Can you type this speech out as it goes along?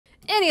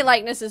Any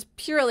likeness is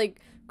purely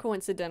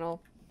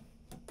coincidental.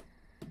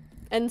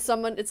 And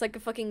someone, it's like a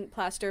fucking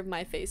plaster of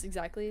my face,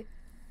 exactly.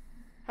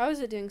 How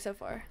is it doing so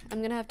far?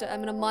 I'm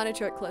gonna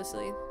monitor it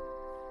closely.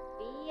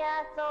 We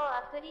are so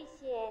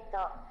appreciate.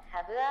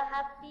 Have a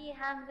happy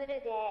humble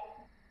day.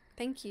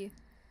 Thank you.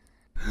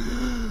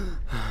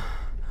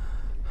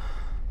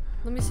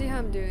 Let me see how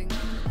I'm doing.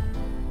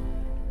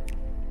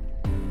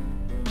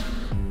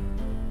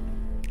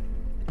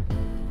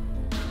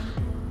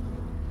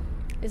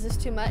 Is this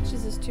too much?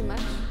 Is this too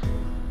much?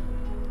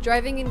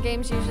 Driving in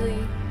games usually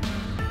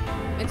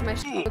makes my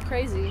shit go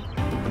crazy.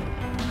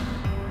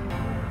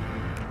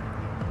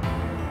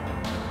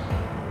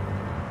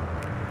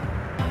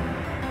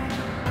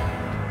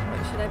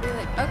 What should I be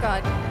like? Oh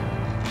god.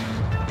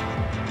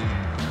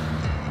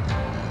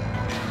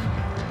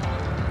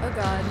 Oh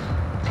god.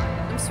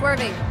 I'm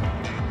swerving.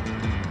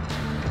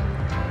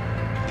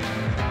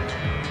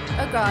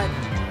 Oh god.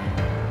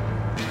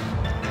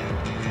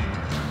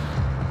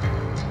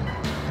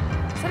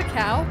 Is that a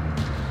cow?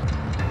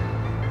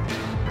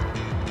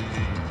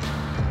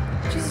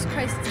 Jesus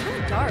Christ, it's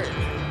kind of dark.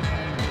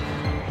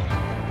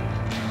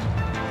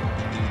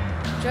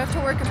 Do I have to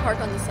work and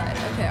park on the side?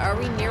 Okay, are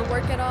we near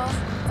work at all?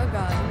 Oh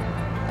god.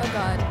 Oh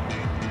god.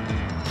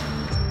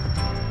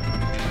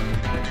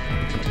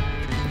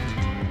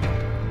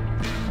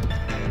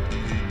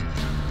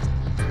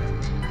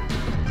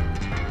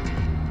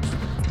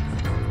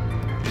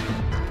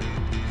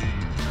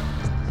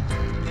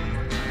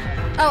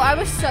 Oh, I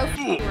was so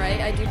f***ing right.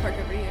 I do park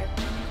over here.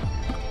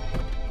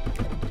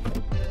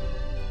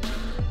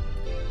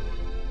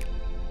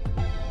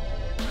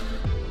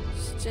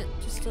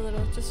 Just a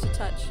little, just a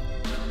touch.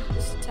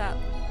 Just a tap.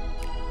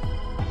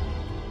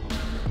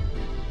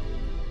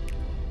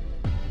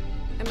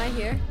 Am I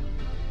here?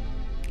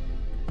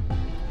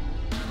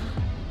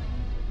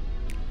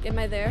 Am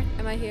I there?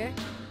 Am I here?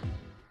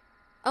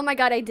 Oh my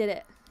god, I did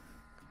it.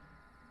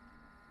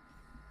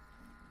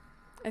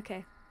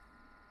 Okay.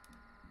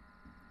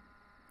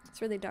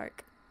 It's really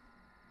dark.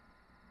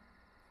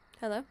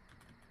 Hello?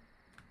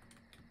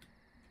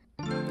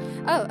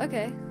 Oh,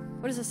 okay.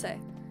 What does this say?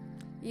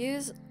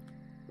 Use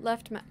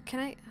left mouse. Can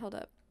I? Hold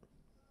up.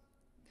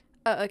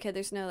 Oh, okay.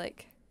 There's no,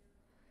 like...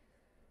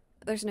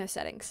 There's no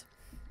settings.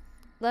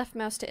 Left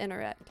mouse to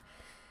interact.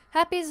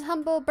 Happy's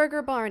Humble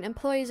Burger Barn.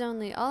 Employees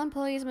only. All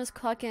employees must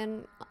clock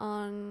in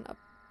upon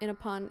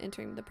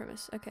entering the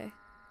premise. Okay.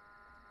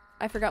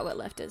 I forgot what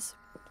left is.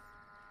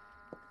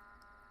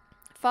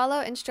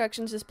 Follow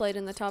instructions displayed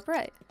in the top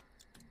right.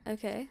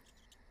 Okay.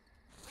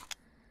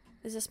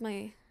 Is this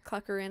my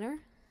clocker inner?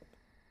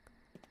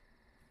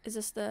 Is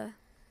this the...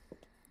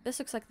 This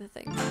looks like the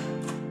thing.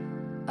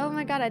 Oh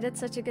my god, I did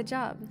such a good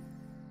job.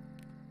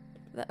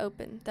 The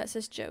open. That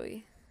says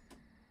Joey.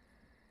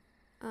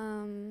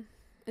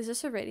 Is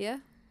this a radio?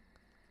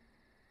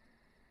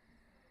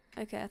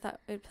 Okay, I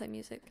thought it would play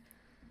music.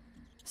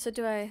 So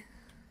do I...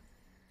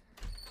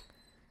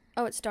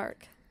 Oh, it's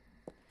dark.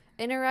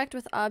 Interact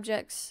with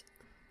objects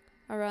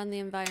around the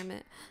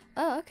environment.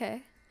 Oh,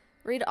 okay.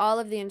 Read all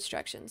of the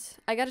instructions.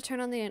 I gotta turn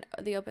on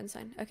the open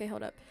sign. Okay,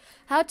 hold up.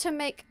 How to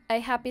make a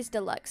Happy's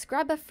Deluxe.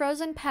 Grab a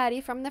frozen patty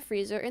from the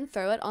freezer and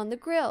throw it on the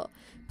grill.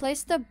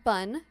 Place the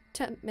bun,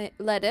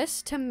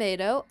 lettuce,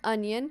 tomato,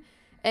 onion,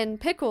 and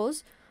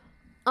pickles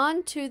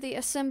onto the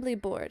assembly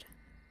board.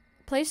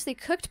 Place the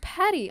cooked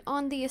patty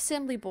on the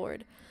assembly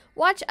board.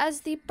 Watch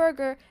as the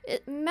burger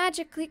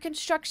magically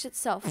constructs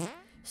itself.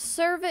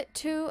 Serve it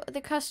to the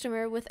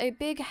customer with a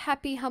big,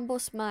 happy, humble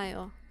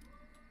smile.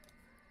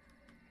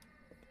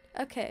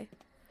 Okay.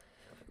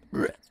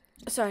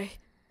 Sorry.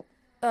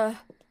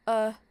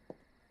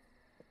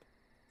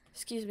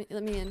 Excuse me.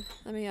 Let me in.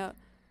 Let me out.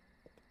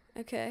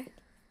 Okay.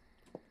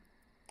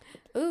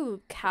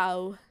 Ooh,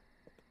 cow.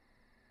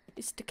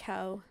 It's the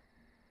cow.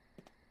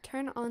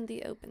 Turn on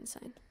the open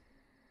sign.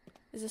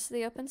 Is this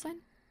the open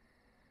sign?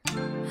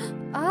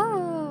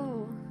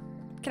 Oh.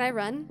 Can I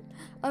run?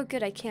 Oh,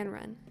 good. I can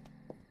run.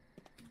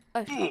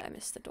 Oh, I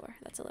missed the door.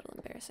 That's a little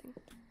embarrassing.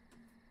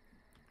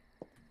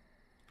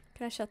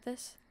 Can I shut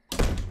this?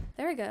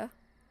 There we go.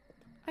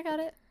 I got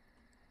it.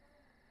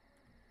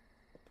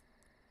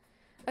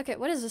 Okay,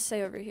 what does this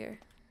say over here?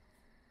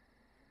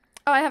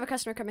 Oh, I have a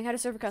customer coming. How to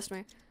serve a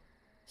customer.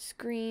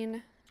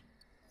 Screen.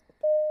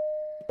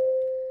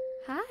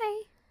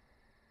 Hi.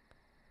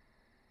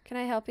 Can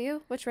I help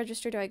you? Which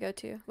register do I go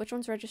to? Which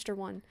one's register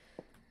 1?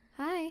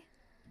 Hi.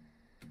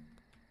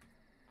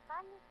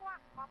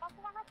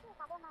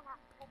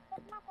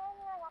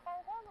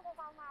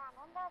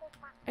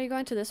 Are you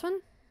going to this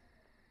one?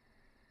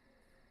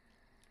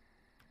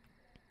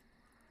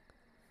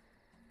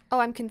 Oh,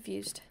 I'm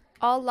confused.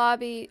 All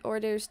lobby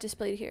orders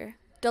displayed here.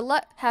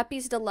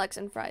 Happy's Deluxe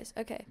and fries.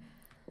 Okay.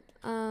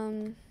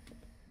 How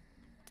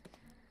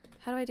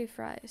do I do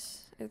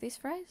fries? Are these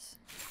fries?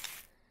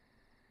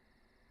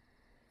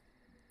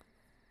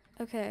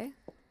 Okay.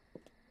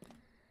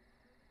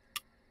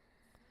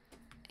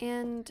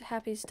 And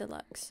Happy's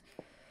Deluxe.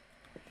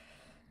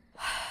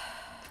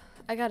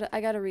 I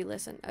gotta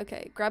re-listen.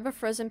 Okay, grab a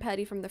frozen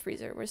patty from the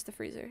freezer. Where's the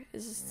freezer?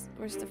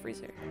 Where's the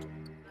freezer?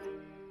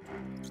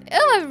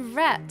 Ew, a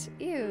rat.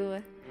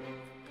 Ew.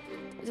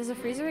 Does a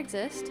freezer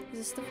exist? Is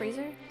this the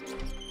freezer?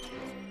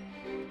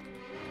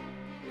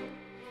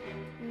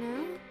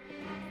 No?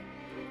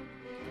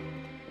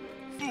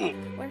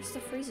 Where's the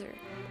freezer?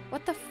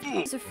 What the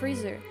f is a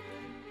freezer?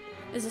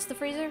 Is this the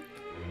freezer?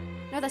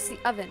 No, that's the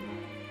oven.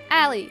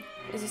 Allie!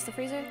 Is this the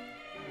freezer?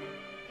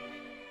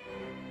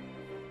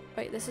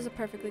 Wait, this is a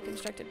perfectly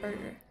constructed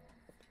burger.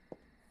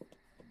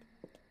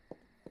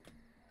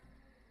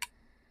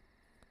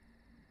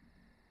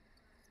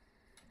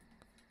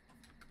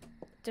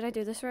 Did I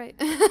do this right?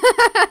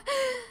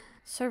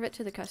 Serve it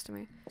to the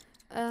customer.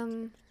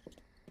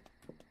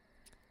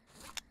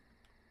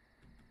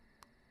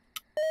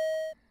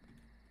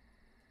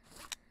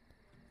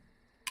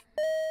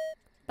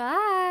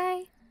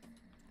 Bye!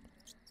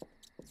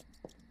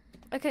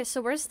 Okay,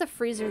 so where's the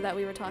freezer that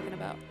we were talking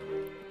about?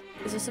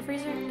 Is this a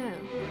freezer? No.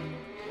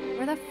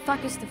 Where the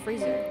fuck is the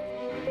freezer?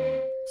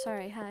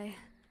 Sorry, hi.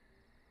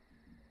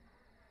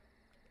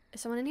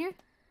 Is someone in here?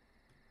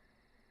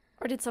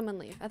 Or did someone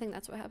leave? I think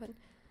that's what happened.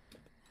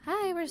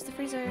 Hi, where's the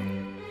freezer?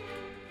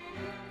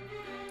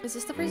 Is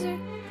this the freezer?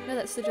 No,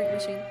 that's the drink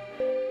machine.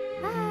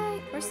 Hi,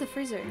 where's the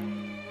freezer?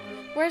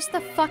 Where's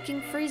the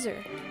fucking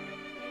freezer?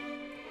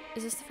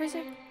 Is this the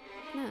freezer?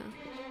 No.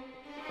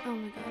 Oh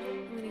my god,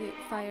 I'm gonna get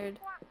fired.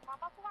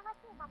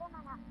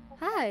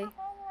 Hi.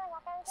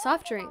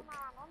 Soft drink.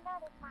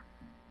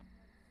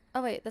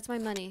 Oh wait, that's my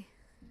money.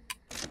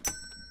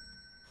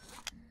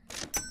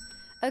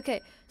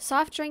 Okay,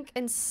 soft drink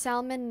and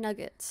salmon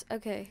nuggets.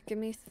 Okay, give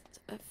me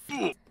a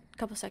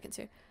couple seconds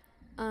here.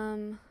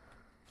 Here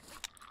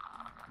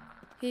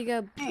you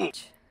go,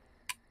 bitch.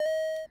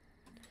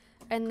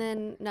 And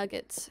then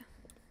nuggets.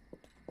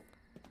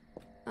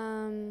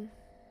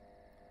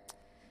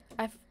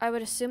 I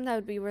would assume that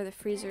would be where the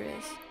freezer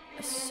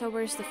is. So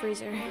where's the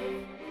freezer?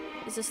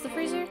 Is this the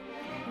freezer?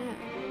 No.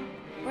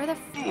 Where the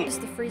f is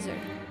the freezer?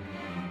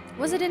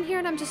 Was it in here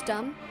and I'm just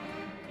dumb?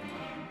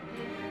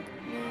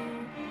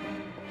 No.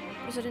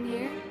 Was it in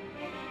here?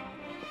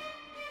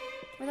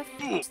 Where the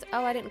f is the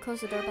oh, I didn't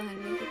close the door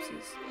behind me.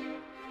 Oopsies.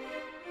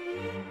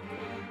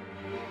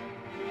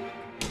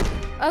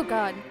 Oh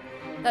god.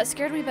 That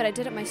scared me, but I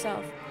did it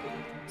myself.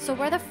 So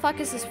where the fuck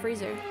is this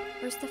freezer?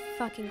 Where's the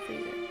fucking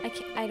freezer?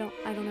 I don't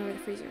know where the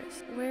freezer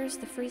is. Where's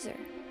the freezer?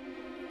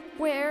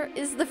 Where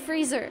is the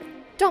freezer?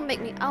 Don't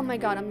make me, oh my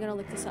god, I'm gonna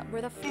look this up.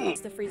 Where the fuck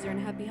is the freezer in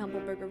Happy Humble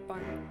Burger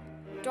Barn?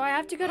 Do I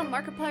have to go to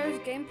Markiplier's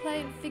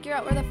gameplay and figure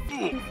out where the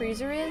fucking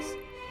freezer is?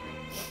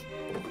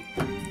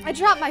 I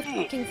dropped my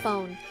fucking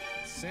phone.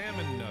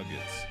 Salmon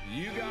nuggets.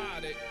 You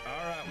got it.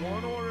 Alright,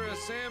 one order of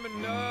salmon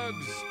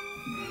nugs.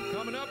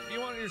 Coming up, you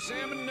want your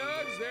salmon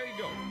nugs? There you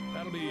go.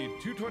 That'll be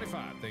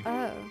 $2.25, thank you.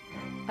 Oh.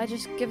 I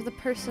just give the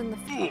person the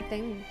fucking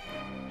thing.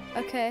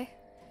 Okay.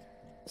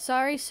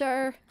 Sorry,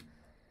 sir.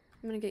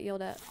 I'm gonna get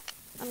yelled at.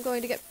 I'm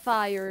going to get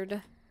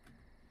fired.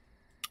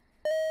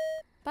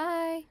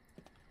 Bye.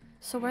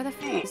 So where the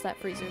fuck is that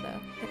freezer, though?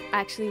 Like,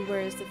 actually,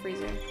 where is the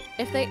freezer?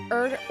 If they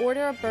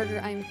order a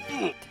burger, I'm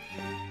fucked.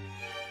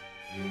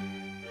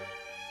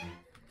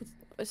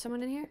 Is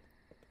someone in here?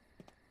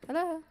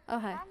 Hello? Oh,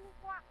 hi.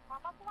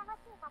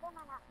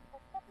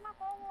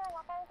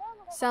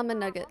 Salmon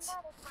nuggets.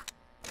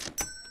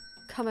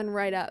 Coming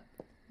right up,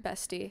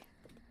 bestie.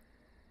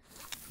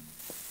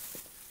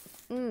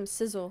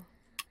 Sizzle.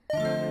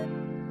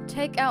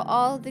 Take out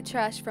all the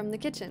trash from the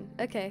kitchen.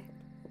 Okay.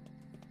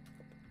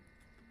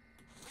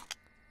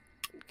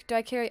 Do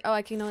I carry? Oh,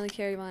 I can only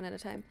carry one at a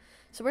time.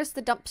 So where's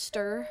the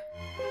dumpster?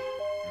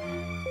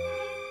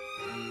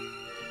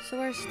 So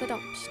where's the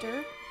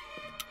dumpster?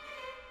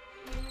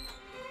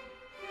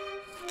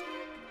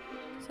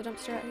 Is the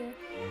dumpster out here?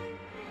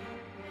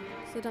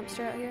 Is the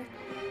dumpster out here?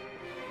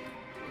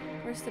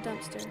 Where's the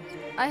dumpster?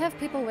 I have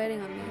people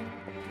waiting on me.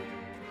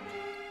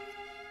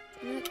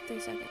 Give me like 3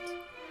 seconds.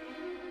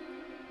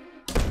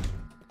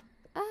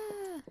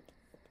 Ah!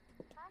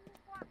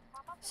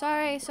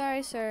 Sorry,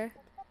 sir.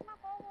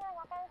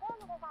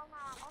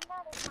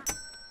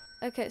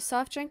 Okay,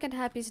 soft drink and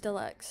Happy's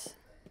Deluxe.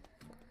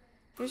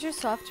 Here's your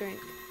soft drink.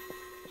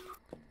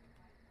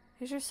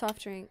 Here's your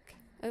soft drink.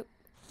 Oh,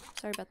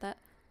 sorry about that.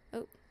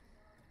 Oh.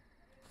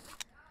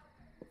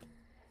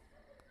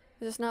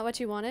 Is this not what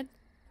you wanted?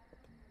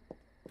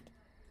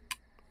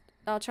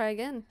 I'll try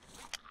again.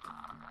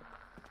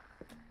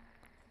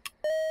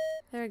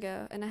 There we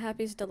go. And a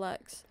Happy's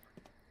Deluxe.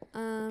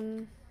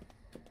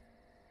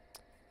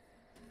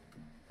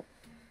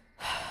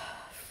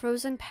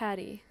 Frozen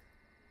patty.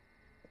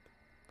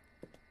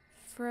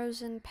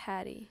 Frozen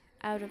patty.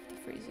 Out of the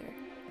freezer.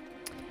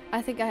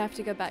 I think I have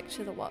to go back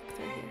to the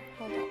walkthrough here.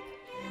 Hold up.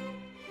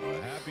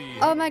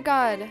 Oh my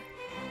god.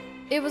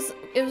 It was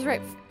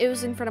right. It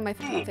was in front of my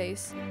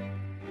face.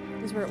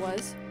 Is where it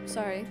was.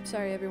 Sorry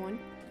everyone.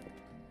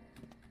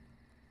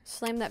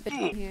 Slam that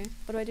bitch in here.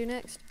 What do I do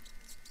next?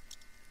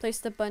 Place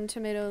the bun,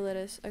 tomato,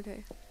 lettuce.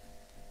 Okay.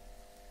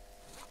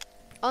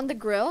 On the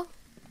grill?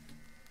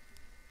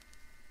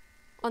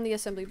 On the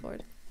assembly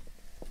board.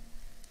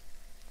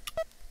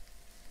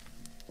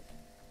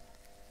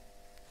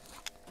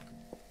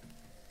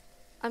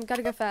 I'm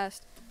gotta go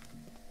fast.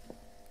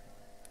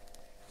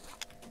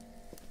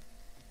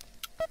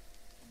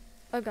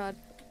 Oh god.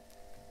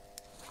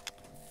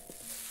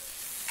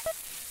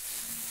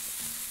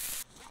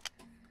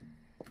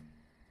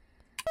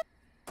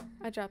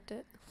 I dropped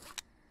it.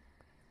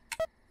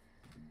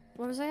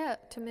 Where was I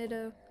at?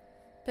 Tomato.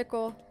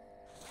 Pickle.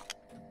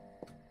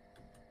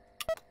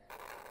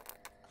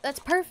 That's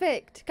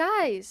perfect!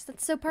 Guys!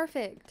 That's so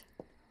perfect!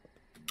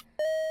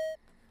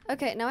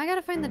 Okay, now I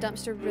gotta find the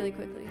dumpster really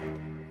quickly.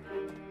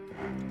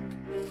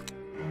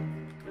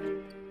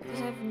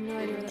 Because I have no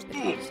idea where that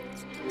pickle is.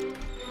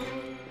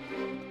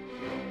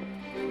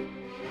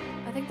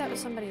 I think that was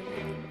somebody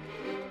leaving.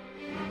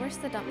 Where's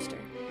the dumpster?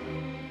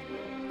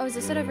 Oh, is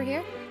this it over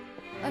here?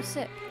 Oh,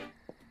 sick.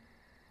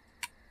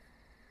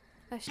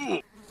 Oh,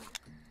 shit.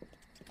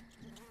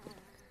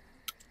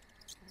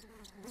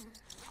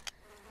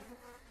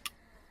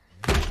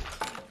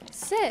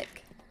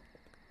 Sick!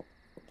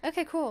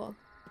 Okay, cool.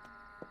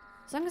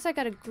 As long as I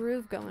got a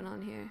groove going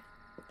on here.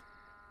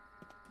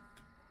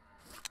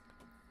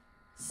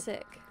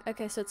 Sick.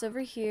 Okay, so it's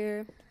over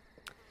here.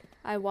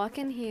 I walk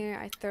in here,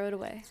 I throw it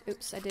away.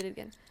 Oops, I did it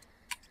again.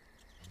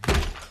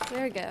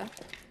 There we go.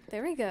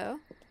 There we go.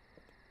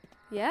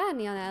 Yeah,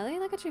 Neon Allie,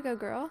 look at you go,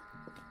 girl.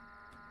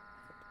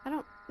 I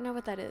don't know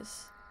what that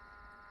is.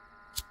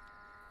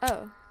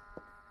 Oh.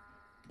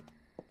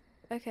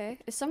 Okay,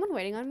 is someone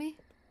waiting on me?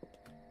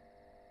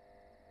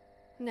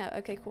 No,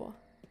 okay, cool.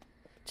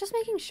 Just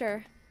making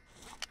sure.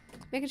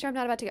 Making sure I'm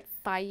not about to get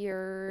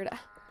fired.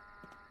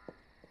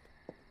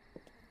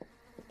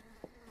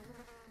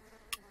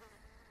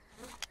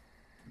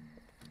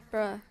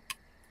 Bruh.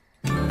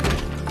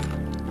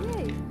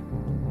 Yay.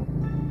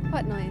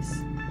 What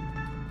noise?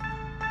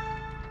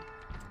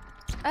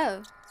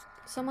 Oh.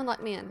 Someone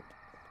let me in.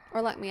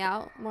 Or let me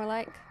out, more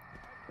like.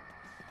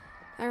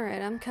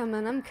 Alright, I'm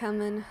coming, I'm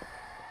coming.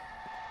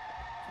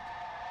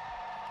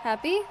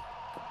 Happy?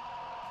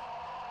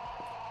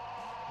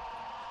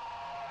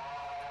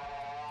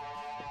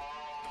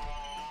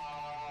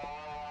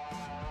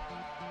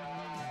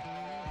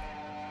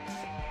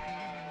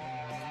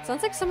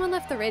 Sounds like someone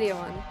left the radio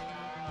on.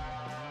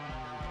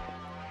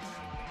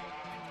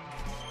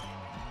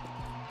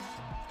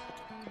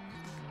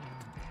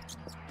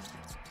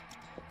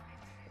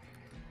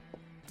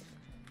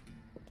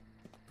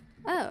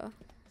 Oh,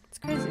 it's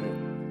crazy.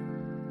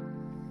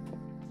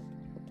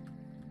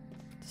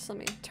 Just let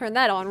me turn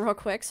that on real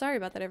quick. Sorry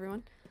about that,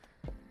 everyone.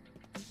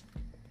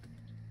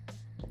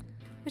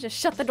 I just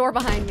shut the door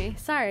behind me.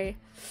 Sorry.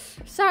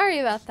 Sorry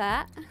about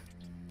that.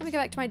 Let me go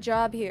back to my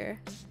job here.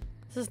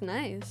 This is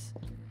nice.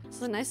 This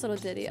is a nice little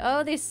ditty.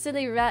 Oh, these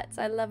silly rats.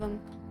 I love them.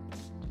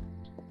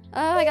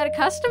 Oh, I got a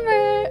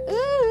customer.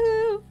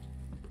 Ooh.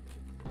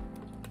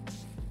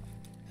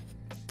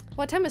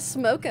 What time is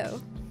Smoko?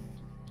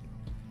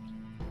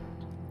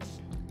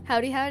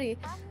 Howdy, howdy.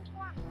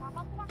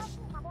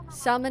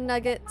 Salmon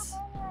nuggets.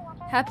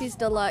 Happy's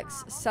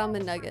Deluxe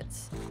salmon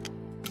nuggets.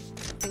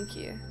 Thank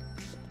you.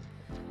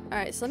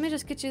 Alright, so let me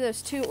just get you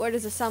those 2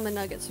 orders of salmon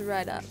nuggets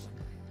right up.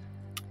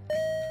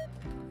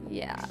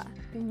 Yeah.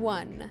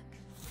 1.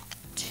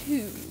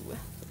 2.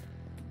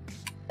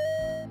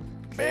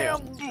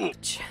 Bam!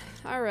 Each.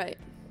 Alright.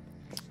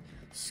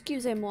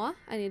 Excusez-moi.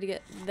 I need to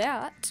get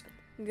that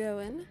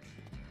going.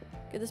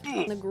 Get this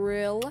on the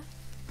grill.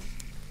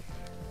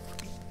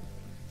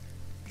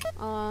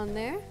 On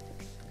there.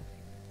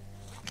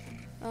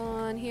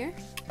 On here.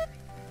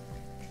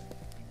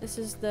 This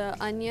is the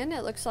onion,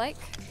 it looks like.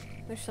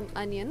 There's some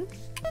onion.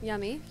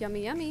 Yummy,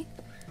 yummy, yummy.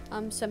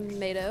 Some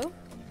tomato.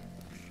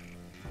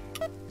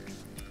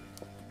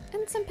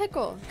 And some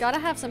pickle. Gotta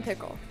have some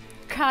pickle.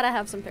 Gotta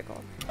have some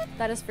pickle.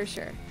 That is for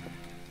sure.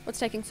 What's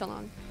taking so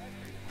long?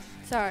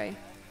 Sorry.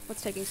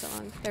 What's taking so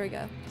long? There we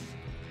go.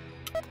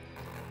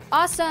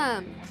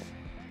 Awesome!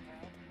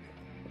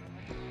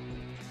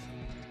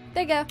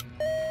 There you go.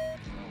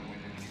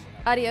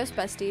 Adios,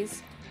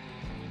 besties.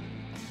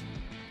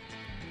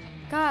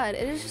 God,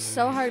 it is just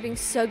so hard being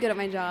so good at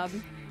my job.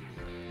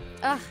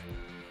 Ugh.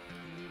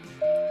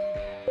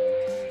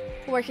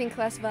 Working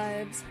class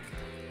vibes.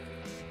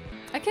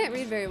 I can't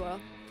read very well.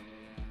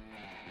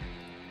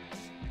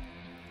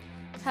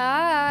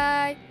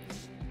 Hi.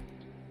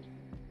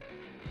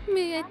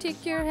 May I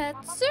take your hat,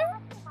 sir?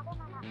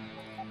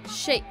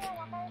 Shake.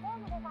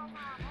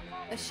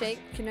 A shake?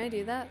 Can I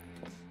do that?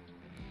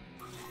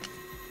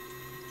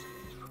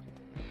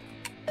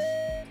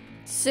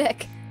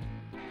 Sick.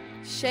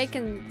 Shake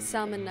and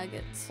salmon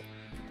nuggets.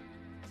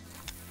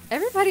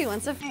 Everybody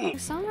wants a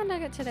salmon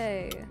nugget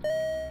today.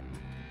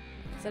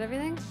 Is that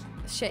everything?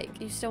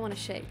 Shake. You still want a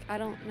shake. I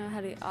don't know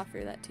how to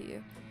offer that to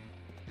you.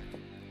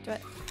 Do I...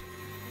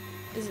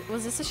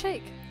 was this a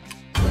shake?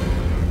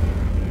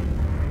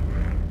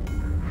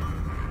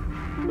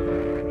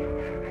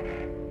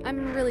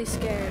 I'm really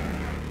scared.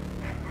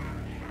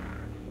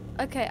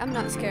 Okay, I'm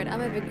not scared.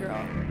 I'm a big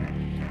girl.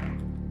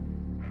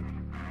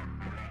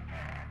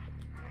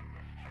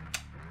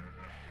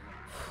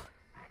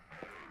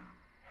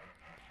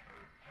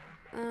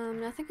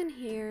 Nothing in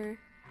here.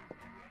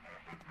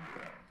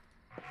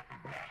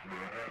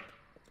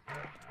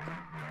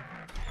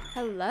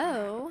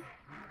 Hello?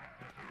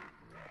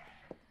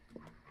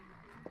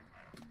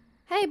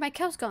 Hey, my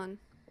cow's gone.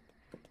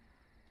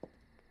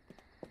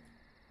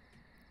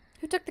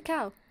 Who took the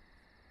cow?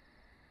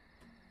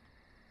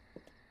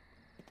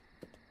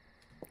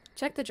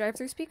 Check the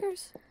drive-through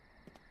speakers?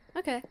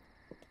 Okay.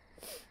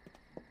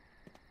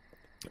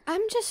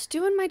 I'm just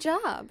doing my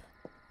job.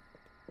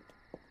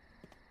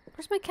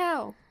 Where's my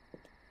cow?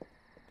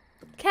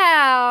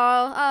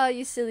 Cow! Oh,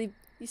 you silly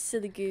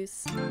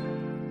goose.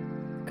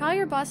 Call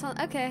your boss on.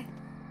 Okay.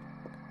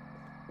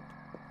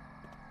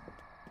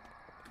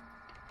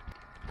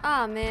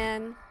 Aw,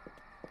 man.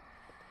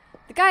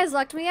 The guys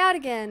locked me out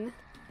again.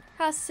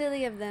 How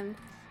silly of them.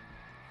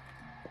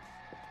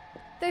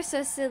 They're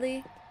so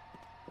silly.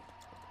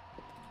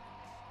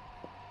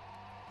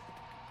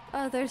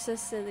 Oh, they're so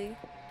silly.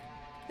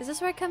 Is this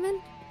where I come in?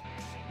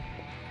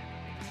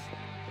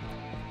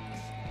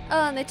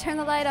 Oh, and they turn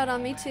the light out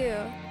on me too.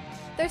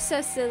 They're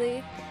so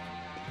silly.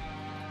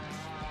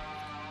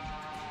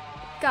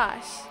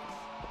 Gosh.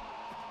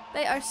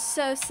 They are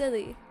so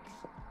silly.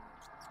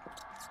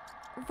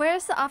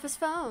 Where's the office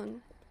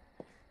phone?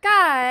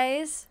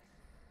 Guys!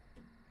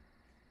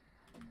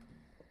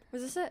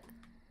 Was this it?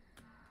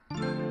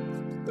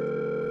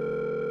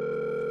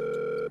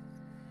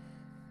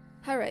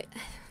 Alright.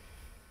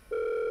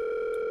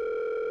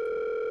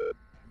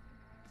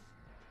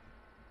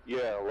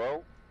 Yeah,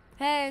 hello?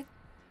 Hey.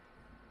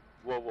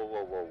 Whoa,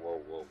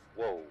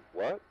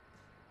 what?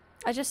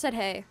 I just said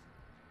hey.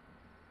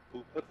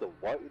 Who put the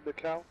what in the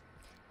cow?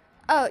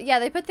 Oh, yeah,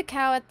 they put the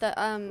cow at the,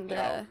 Cow in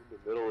the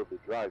middle of the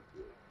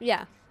drive-thru.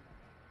 Yeah.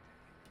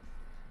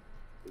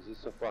 Is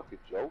this a fucking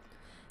joke?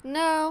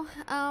 No,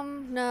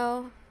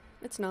 no.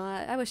 It's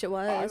not. I wish it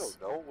was. I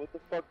don't know. What the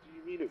fuck do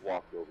you mean it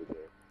walked over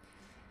there?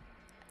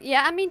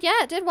 Yeah, I mean,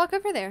 yeah, it did walk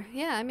over there.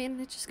 Yeah, I mean,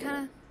 it just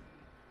kind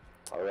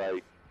of...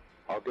 Alright.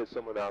 I'll get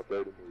someone out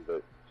there to move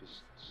it.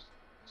 Just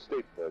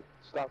stay put.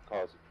 Stop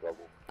causing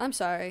trouble. I'm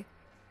sorry.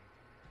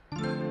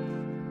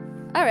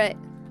 Alright.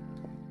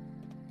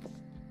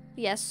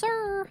 Yes,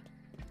 sir.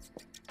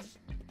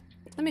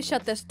 Let me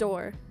shut this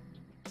door.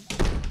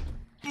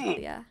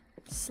 Yeah.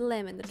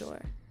 Slamming the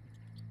door.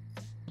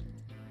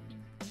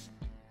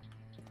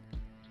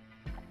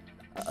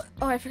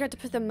 Oh, I forgot to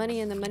put the money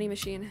in the money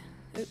machine.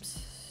 Oops.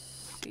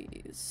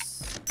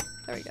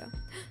 There we go.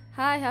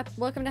 Hi,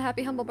 welcome to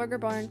Happy Humble Burger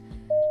Barn.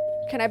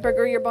 Can I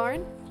burger your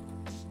barn?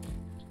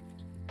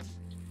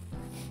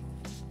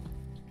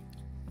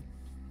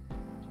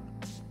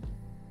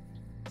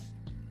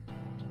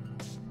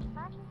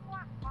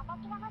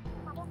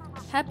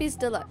 Happy's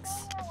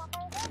Deluxe.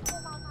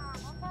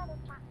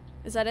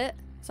 Is that it?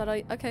 Is that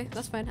all okay,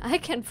 that's fine. I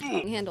can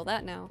f***ing handle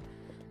that now.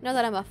 Know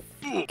that I'm a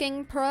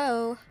f***ing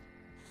pro.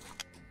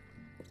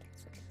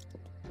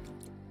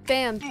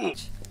 Bam,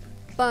 bitch.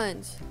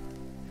 Buns.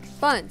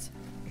 Buns.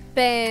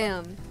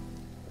 Bam.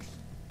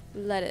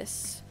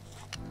 Lettuce.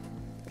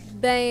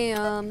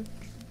 Bam.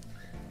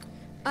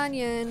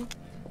 Onion.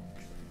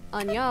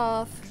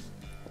 Onion.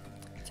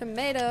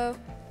 Tomato.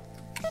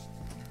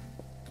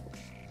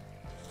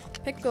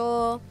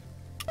 Pickle.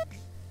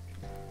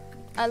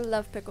 I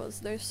love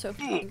pickles. They're so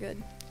fucking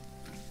good.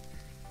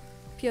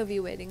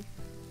 POV waiting.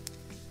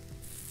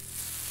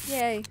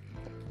 Yay.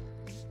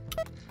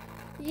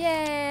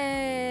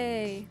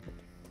 Yay.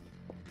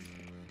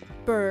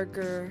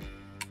 Burger.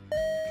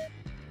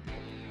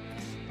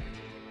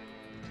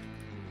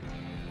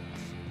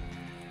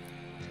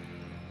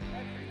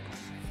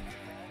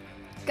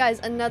 Guys,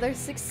 another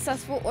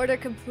successful order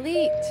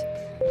complete.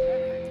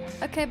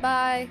 Okay,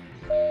 bye.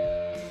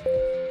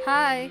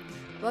 Hi,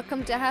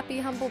 welcome to Happy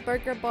Humble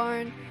Burger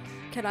Barn.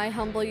 Can I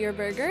humble your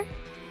burger?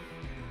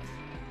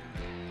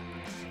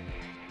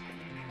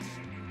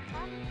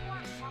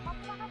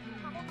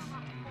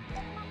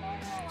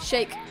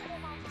 Shake.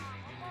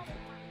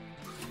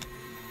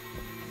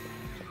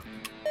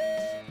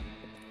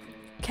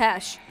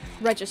 Cash.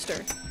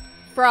 Register.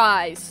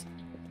 Fries.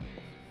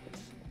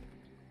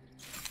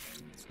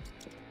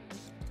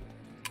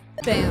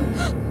 Bam.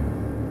 Oh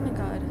my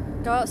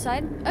god. Go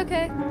outside?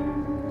 Okay.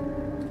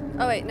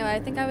 Oh wait, no, I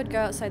think I would go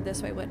outside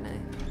this way, wouldn't I?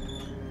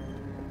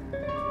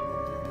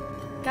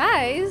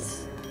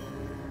 Guys!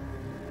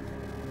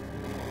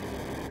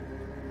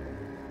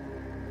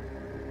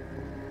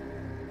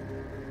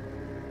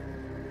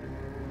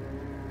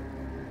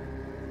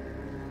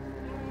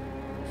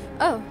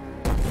 Oh.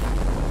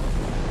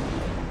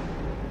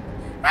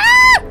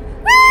 Ah!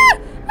 Ah!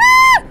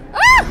 Ah!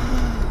 Ah!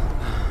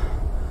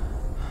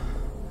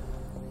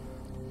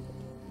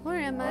 Where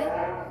am I?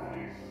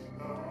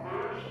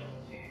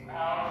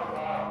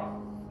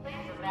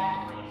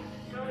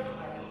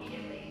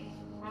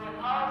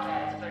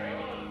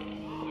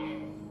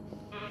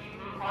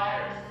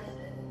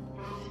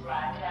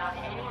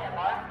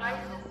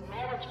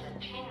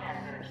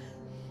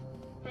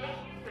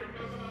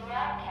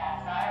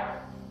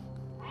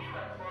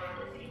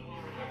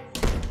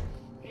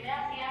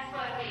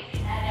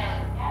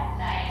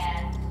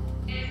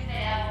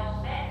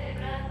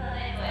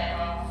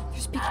 You're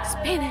speaking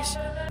Spanish.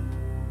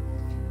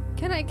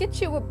 Can I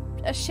get you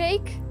a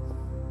shake?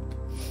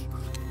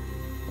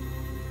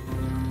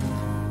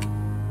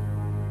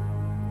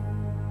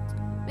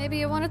 Maybe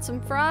you wanted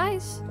some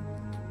fries?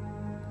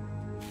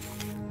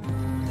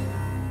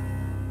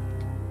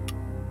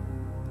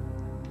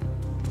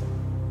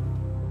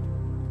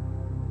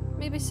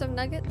 Maybe some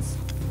nuggets?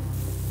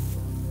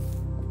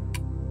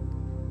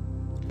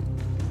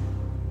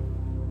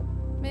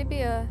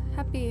 Maybe a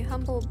happy,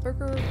 humble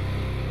burger?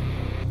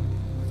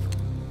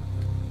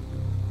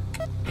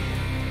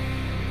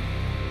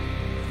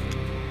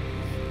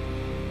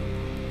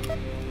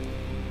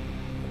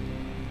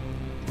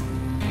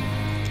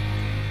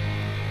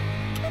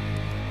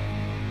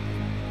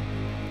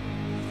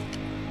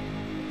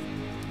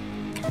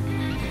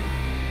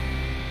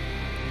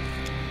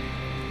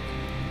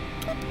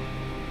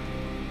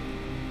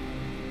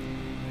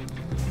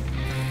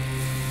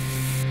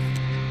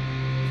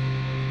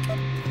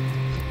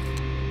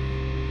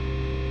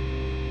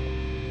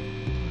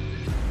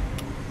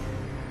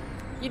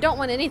 You don't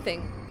want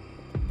anything.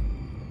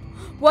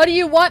 What do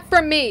you want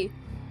from me?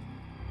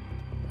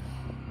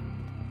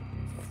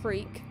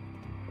 Freak.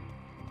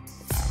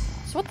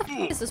 So what the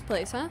f is this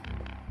place, huh?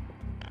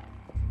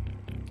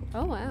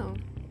 Oh wow.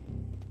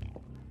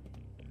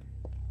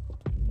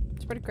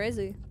 It's pretty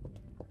crazy.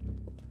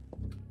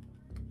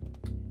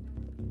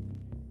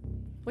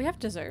 We have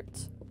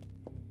desserts.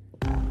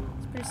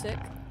 It's pretty sick.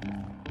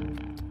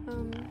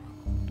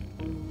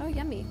 Oh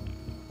yummy.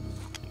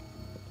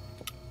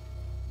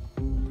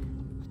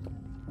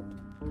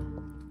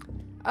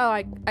 Oh,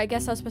 I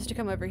guess I was supposed to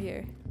come over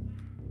here.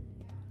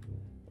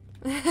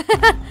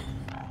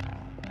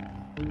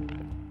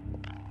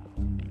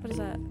 What is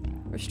that?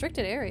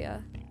 Restricted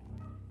area?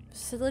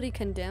 Facility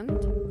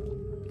condemned?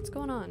 What's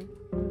going on?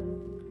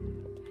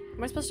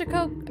 Am I supposed to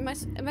go? Am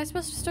I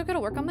supposed to still go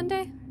to work on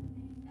Monday?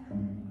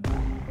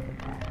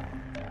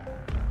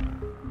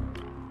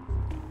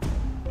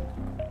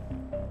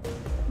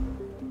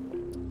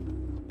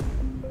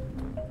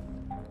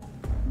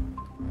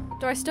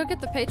 Do I still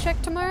get the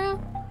paycheck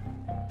tomorrow?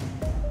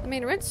 I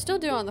mean, rent's still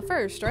due on the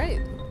 1st, right?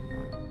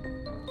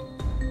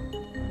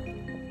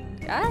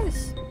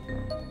 Guys?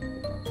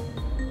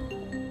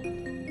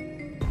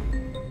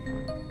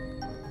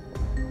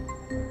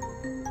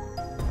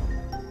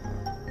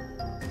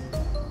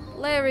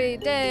 Larry,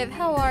 Dave,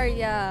 how are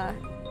ya?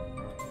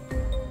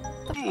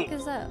 What the fuck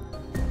is that?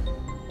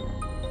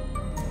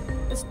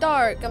 It's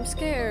dark, I'm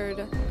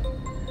scared.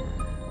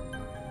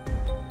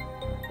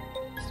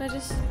 Should I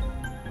just...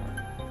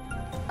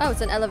 Oh,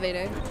 it's an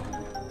elevator.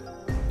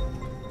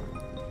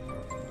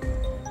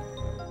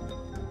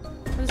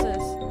 What is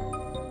this?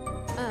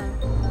 Oh.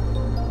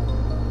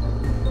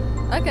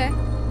 Okay.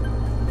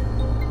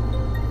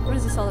 What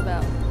is this all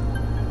about?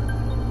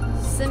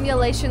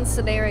 Simulation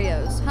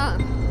scenarios, huh?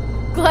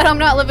 Glad I'm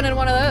not living in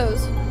one of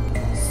those.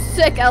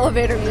 Sick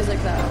elevator music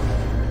though.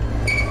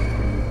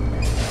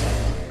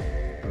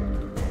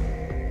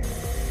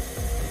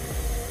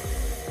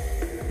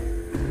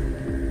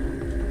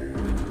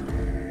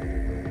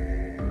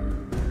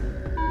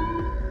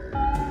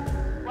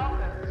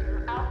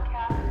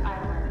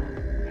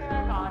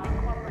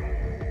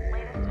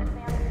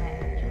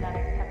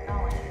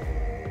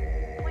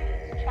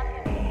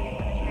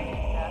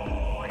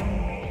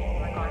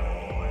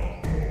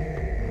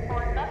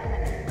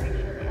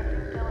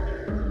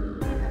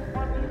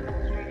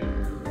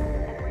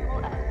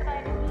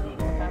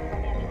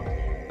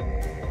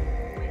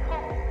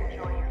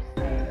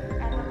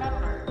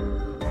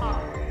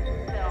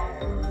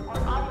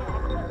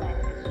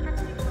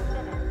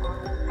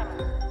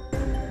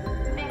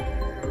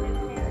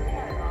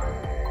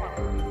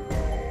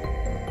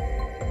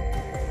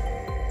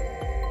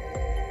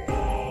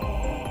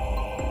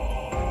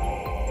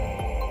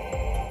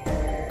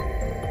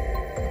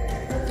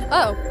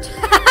 Oh.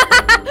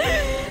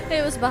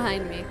 It was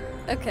behind me.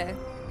 Okay.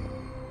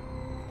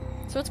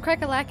 So it's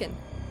crack-a-lackin'.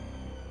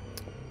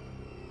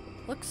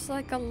 Looks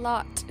like a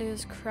lot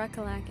is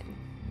crack-a-lackin'.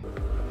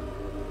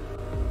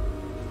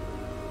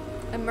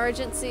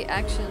 Emergency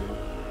action.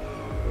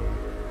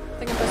 I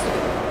think I'm supposed to...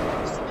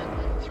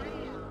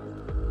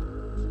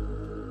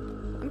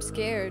 I'm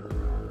scared.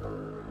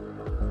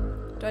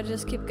 Do I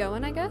just keep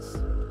going, I guess?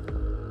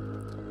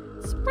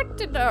 It's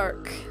pretty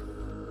dark.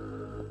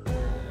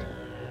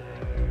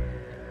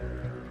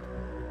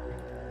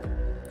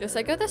 Guess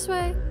I go this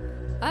way.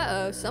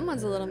 Uh-oh,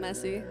 someone's a little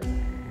messy.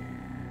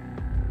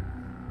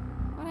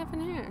 What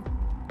happened here?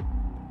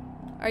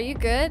 Are you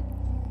good?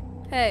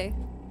 Hey.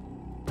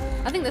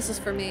 I think this is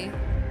for me.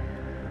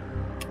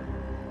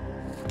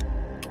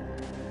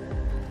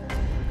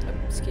 Oh,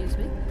 excuse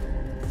me.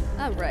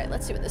 Alright,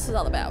 let's see what this is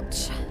all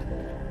about.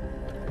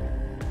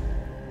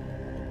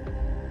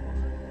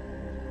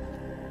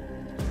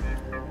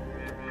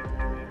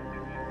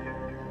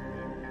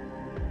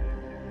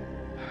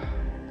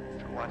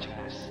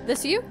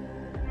 This you?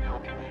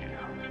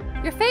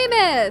 You're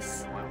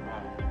famous! No, I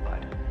won't,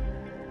 but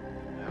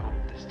I hope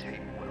this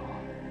tape will.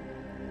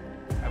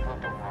 I will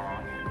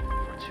belong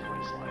for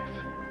Tui's life,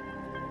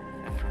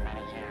 and for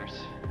many years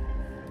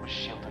was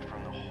shielded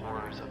from the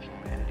horrors of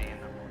humanity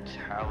and the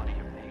brutality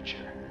of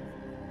nature.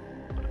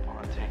 But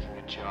upon taking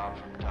a job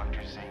from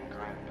Dr. Zane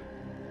Grimm,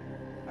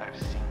 I I've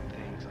seen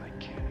things I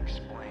can't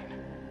explain.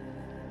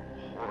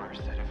 Horrors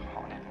that have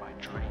haunted my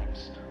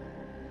dreams.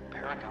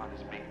 Paragon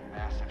has made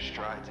massive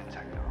strides in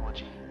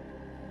technology.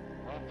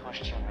 We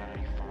pushed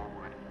humanity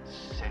forward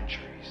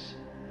centuries.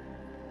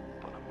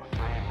 But I'm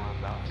afraid we're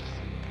about to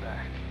slip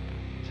back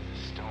to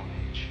the Stone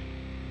Age.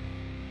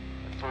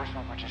 At first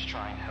we were just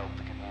trying to help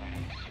the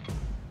community.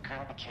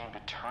 Then became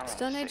determined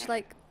Stone to Age save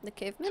like the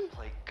cavemen? to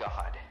play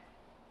God.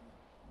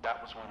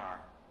 That was when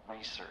our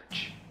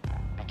research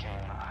became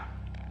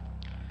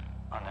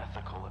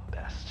unethical at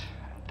best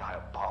and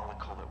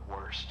diabolical at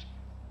worst.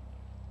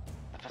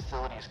 The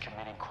facility is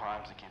committing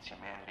crimes against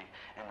humanity,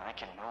 and I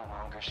can no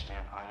longer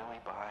stand idly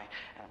by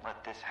and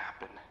let this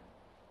happen.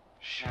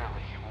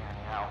 Surely we are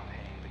now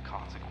paying the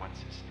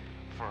consequences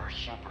for our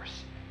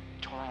hubris,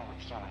 toying with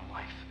human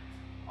life,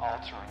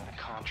 altering the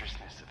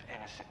consciousness of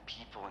innocent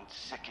people in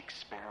sick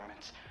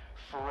experiments,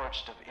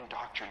 forged of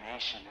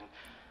indoctrination and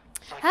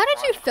How did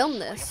you psychological film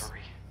this?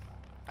 slavery.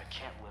 I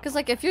can't live Because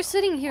like if you're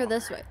sitting here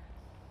this way,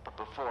 but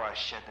before I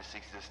shed this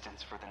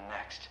existence for the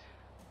next,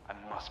 I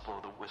must blow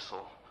the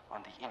whistle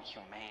on the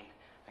inhumane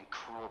and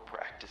cruel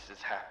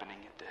practices happening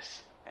at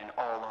this and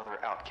all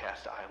other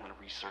outcast island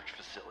research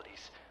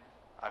facilities.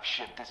 I've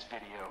shipped this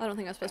video I don't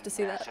think I was supposed to and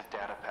see that. massive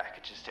data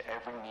packages to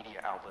every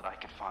media outlet I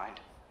could find.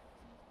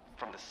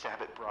 From the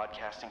Sabbath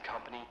Broadcasting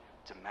Company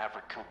to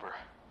Maverick Cooper.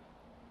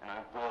 And I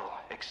will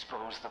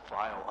expose the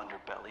vile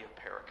underbelly of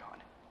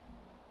Paragon.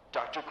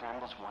 Dr. Grimm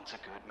was once a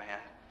good man,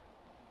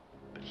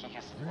 but he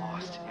has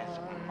lost his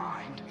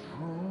mind.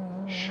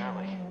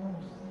 Surely,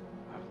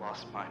 I've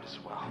lost mine as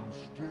well.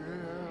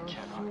 We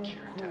cannot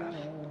cure death.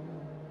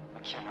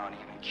 We cannot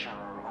even cure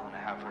our own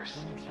avarice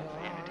and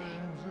vanity.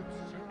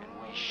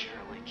 And we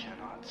surely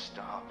cannot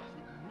stop.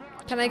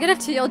 can I get a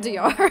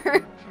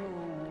TLDR?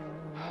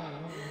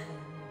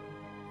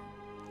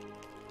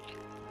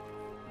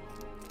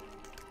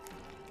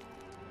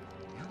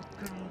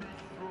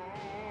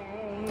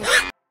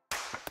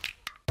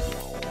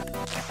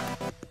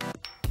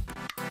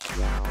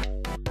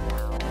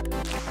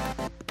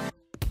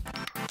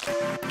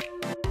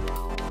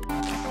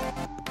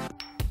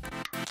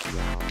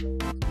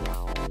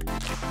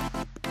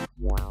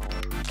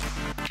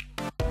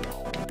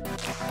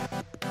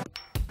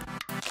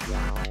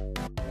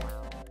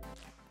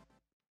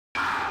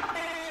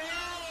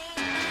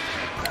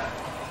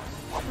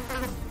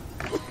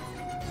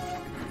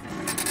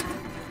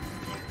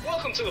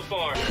 Welcome to the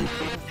farm,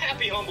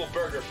 Happy Humble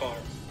Burger Farm.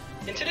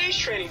 In today's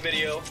training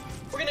video,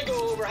 we're gonna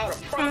go over how to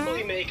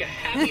properly make a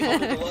Happy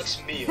Humble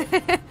Deluxe meal.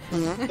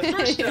 The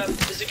first step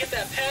is to get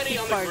that patty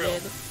on the grill.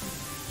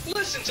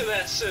 Listen to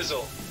that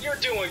sizzle. You're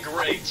doing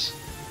great.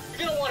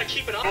 You're gonna want to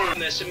keep an eye on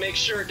this and make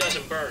sure it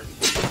doesn't burn.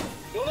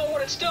 You'll know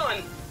when it's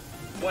done,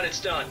 when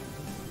it's done.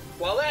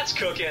 While that's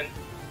cooking,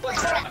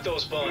 let's rock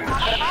those buns.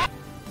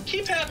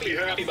 Keep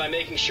happy by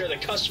making sure the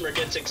customer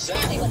gets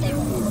exactly what they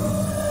want.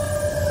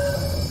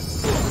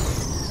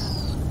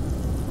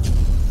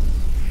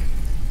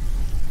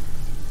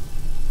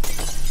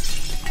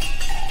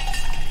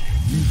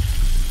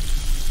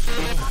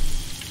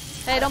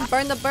 Hey, don't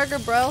burn the burger,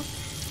 bro.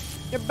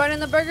 You're burning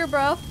the burger,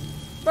 bro.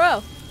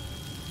 Bro.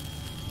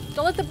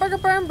 Don't let the burger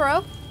burn,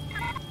 bro.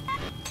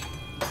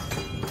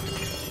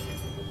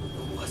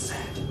 What's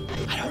that?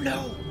 I don't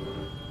know.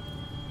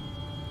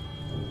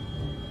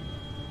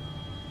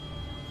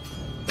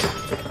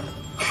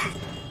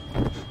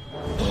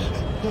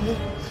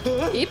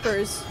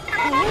 Keepers.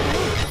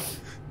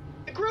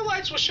 The grill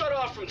lights will shut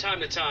off from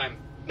time to time.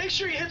 Make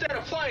sure you hit that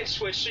appliance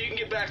switch so you can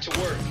get back to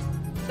work.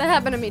 That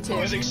happened to me too.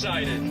 Who's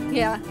excited?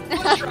 Yeah.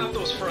 Let's drop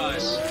those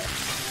fries.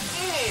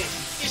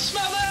 You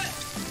smell that?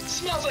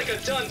 Smells like a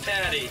done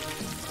patty.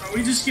 Are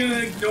we just gonna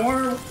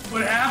ignore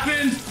what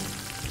happened?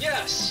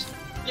 Yes.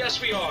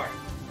 Yes, we are.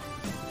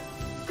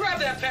 Grab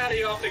that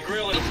patty off the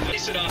grill and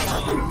place it on a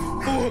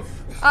bun.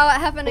 Oh, it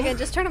happened again.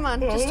 Just turn them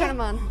on. Just turn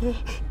them on.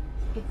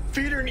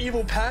 Feed her an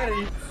evil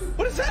patty?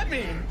 What does that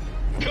mean?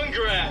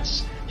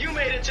 Congrats. You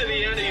made it to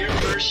the end of your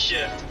first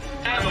shift.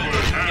 Have a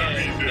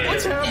happy day.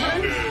 What's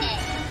happening?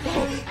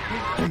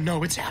 Oh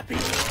no, it's happy.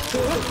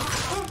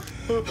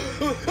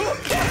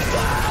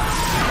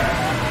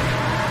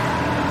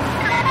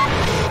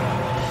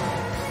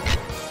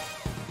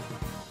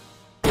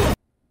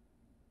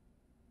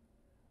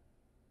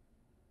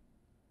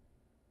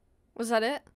 Was that it?